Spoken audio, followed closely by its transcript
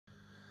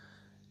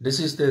This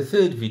is the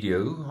third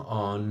video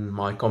on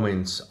my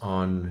comments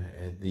on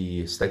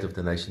the State of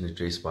the Nation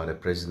address by the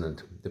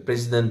President. The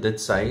President did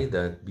say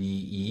that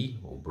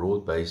BE, or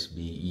broad-based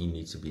BE,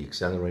 needs to be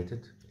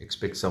accelerated.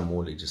 Expect some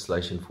more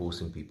legislation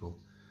forcing people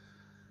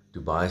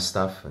to buy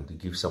stuff and to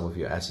give some of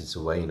your assets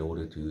away in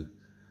order to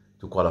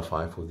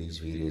qualify for these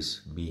various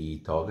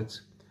BE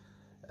targets.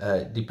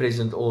 The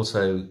President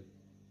also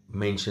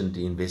mentioned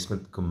the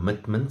investment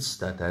commitments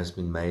that has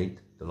been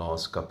made, the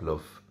last couple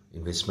of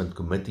investment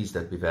committees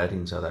that we've had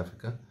in South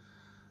Africa.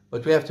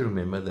 But we have to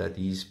remember that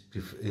he's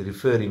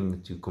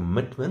referring to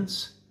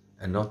commitments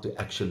and not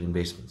to actual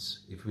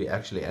investments. If we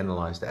actually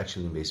analyze the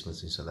actual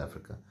investments in South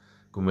Africa,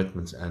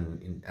 commitments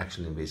and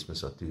actual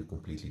investments are two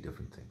completely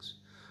different things.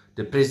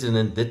 The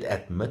President did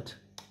admit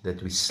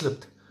that we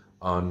slipped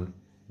on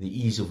the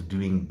ease of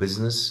doing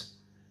business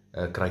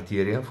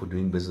criteria for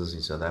doing business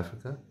in South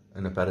Africa,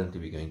 and apparently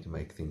we're going to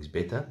make things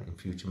better in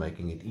future,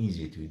 making it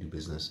easier to do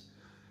business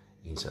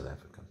in South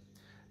Africa.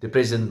 The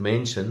President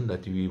mentioned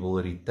that we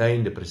will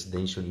retain the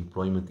Presidential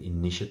Employment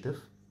Initiative.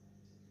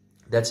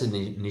 That's an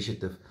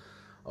initiative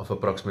of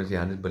approximately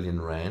 100 billion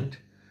rand,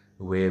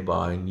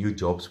 whereby new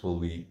jobs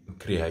will be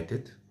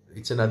created.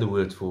 It's another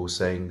word for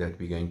saying that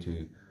we're going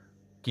to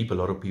keep a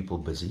lot of people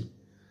busy.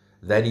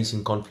 That is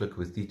in conflict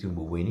with Tito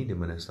Mboweni, the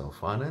Minister of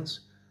Finance,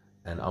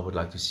 and I would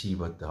like to see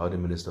how the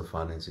Minister of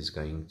Finance is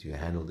going to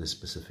handle this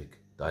specific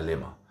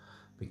dilemma,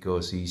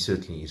 because he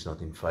certainly is not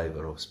in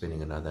favor of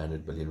spending another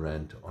 100 billion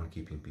rand on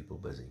keeping people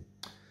busy.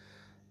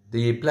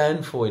 The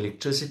plan for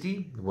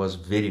electricity was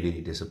very,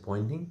 very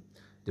disappointing.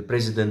 The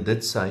President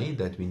did say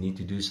that we need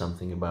to do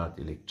something about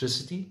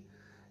electricity,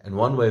 and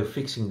one way of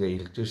fixing the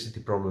electricity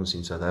problems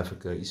in South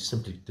Africa is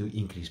simply to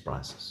increase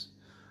prices.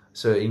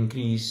 So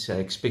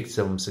expect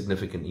some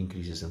significant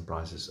increases in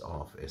prices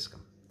of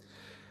Eskom.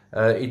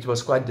 It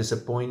was quite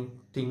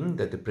disappointing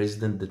that the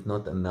President did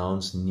not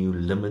announce new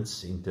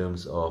limits in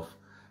terms of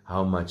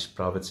how much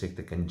private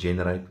sector can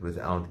generate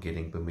without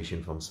getting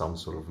permission from some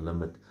sort of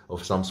limit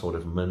of some sort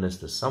of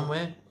minister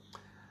somewhere.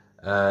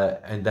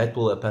 And that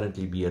will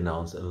apparently be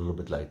announced a little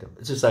bit later.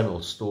 It's the same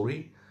old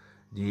story.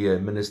 The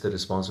minister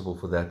responsible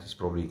for that is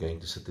probably going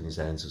to sit in his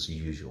hands as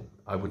usual.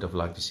 I would have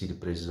liked to see the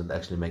President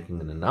actually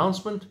making an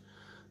announcement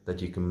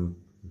that you can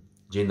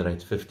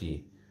generate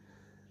 50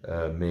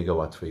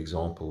 megawatt, for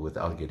example,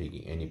 without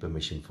getting any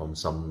permission from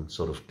some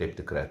sort of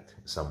kleptocrat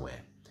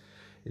somewhere.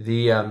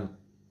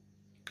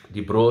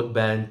 The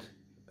broadband,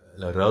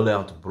 the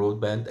rollout of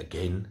broadband,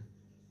 again,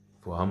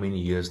 for how many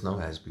years now,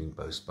 has been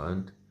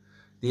postponed.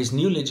 There's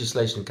new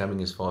legislation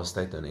coming as far as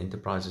state-owned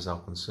enterprises are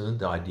concerned.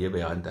 The idea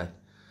behind that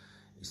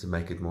is to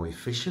make it more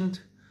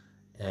efficient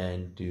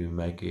and to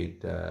make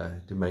it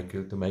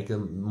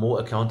them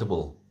more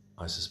accountable,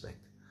 I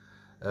suspect.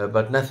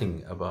 But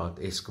nothing about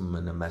Eskom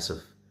and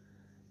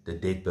the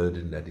debt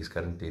burden that is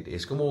currently at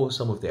Eskom or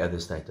some of the other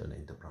state-owned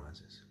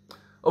enterprises.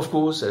 Of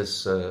course,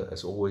 as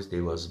always,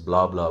 there was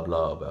blah, blah,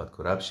 blah about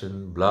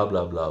corruption, blah,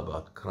 blah, blah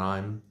about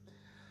crime.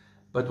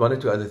 But one or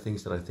two other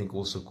things that I think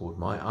also caught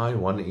my eye.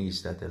 One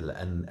is that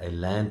a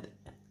land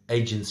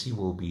agency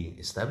will be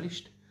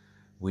established,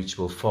 which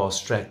will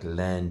fast-track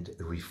land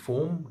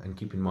reform. And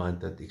keep in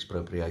mind that the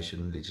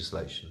expropriation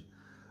legislation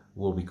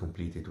will be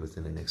completed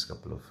within the next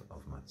couple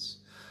of months.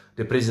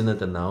 The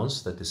President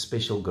announced that the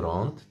special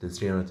grant, the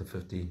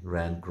 350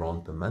 Rand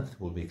grant per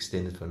month, will be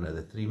extended for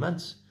another 3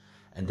 months.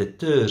 And the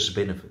TERS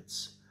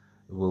benefits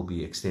will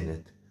be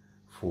extended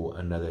for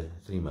another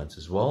 3 months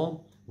as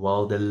well,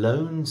 while the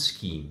loan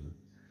scheme,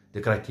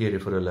 the criteria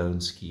for the loan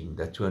scheme,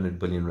 that 200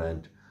 billion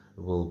rand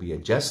will be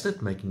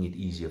adjusted, making it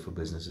easier for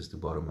businesses to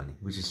borrow money,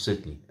 which is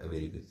certainly a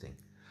very good thing.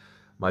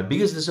 My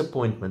biggest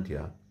disappointment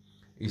here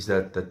is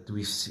that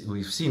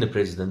we've seen a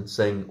President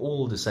saying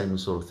all the same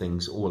sort of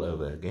things all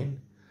over again.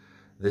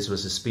 This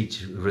was a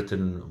speech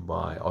written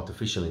by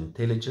artificial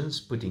intelligence,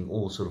 putting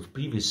all sort of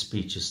previous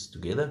speeches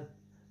together.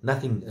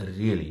 Nothing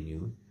really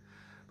new.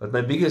 But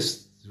my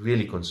biggest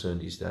really concern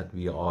is that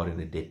we are in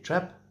a debt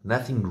trap.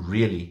 Nothing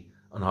really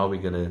on how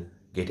we're going to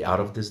get out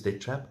of this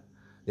debt trap.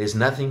 There's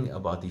nothing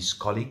about his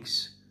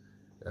colleagues,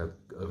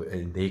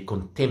 their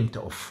contempt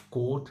of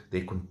court,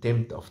 their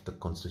contempt of the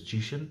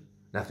Constitution.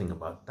 Nothing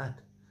about that.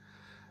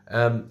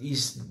 He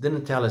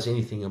didn't tell us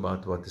anything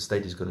about what the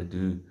state is going to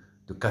do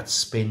to cut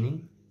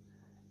spending.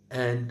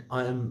 And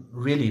I am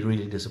really,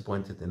 really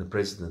disappointed in the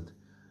President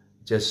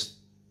just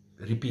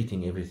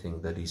repeating everything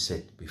that he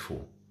said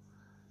before,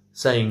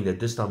 saying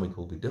that this time it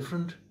will be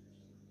different,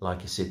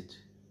 like he said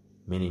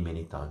many,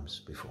 many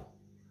times before.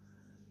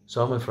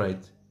 So I'm afraid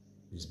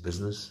it's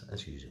business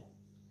as usual.